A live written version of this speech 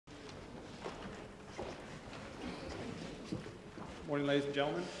Morning, ladies and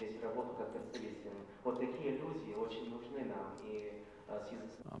gentlemen.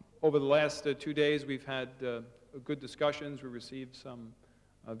 Over the last 2 days, we've had good discussions. We received some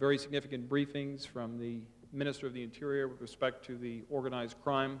very significant briefings from the Minister of the Interior with respect to the organized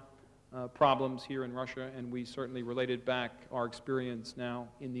crime problems here in Russia, and we certainly related back our experience now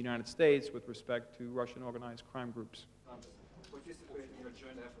in the United States with respect to Russian organized crime groups.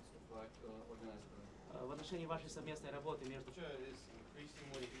 В отношении вашей совместной работы между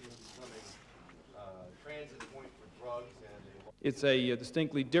It's a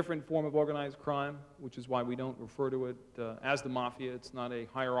distinctly different form of organized crime, which is why we don't refer to it as the mafia. It's not a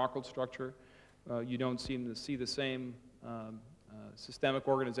hierarchical structure. You don't seem to see the same systemic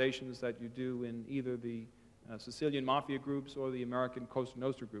organizations that you do in either the Sicilian Mafia groups or the American Cosa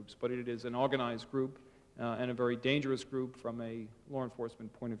Nostra groups, but it is an organized group and a very dangerous group from a law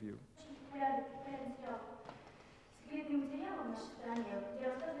enforcement point of view.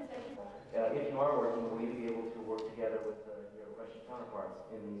 If you are working, will you be able to work together with your Russian counterparts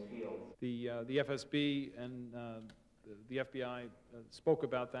in these fields? The FSB and the FBI spoke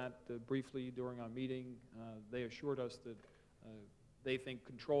about that briefly during our meeting. They assured us that they think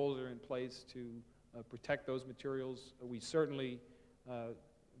controls are in place to protect those materials. We certainly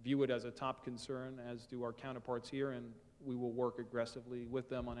view it as a top concern, as do our counterparts here, and we will work aggressively with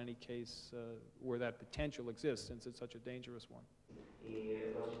them on any case where that potential exists, since it's such a dangerous one.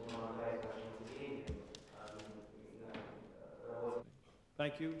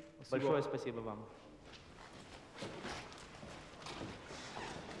 Thank you. Большое спасибо вам.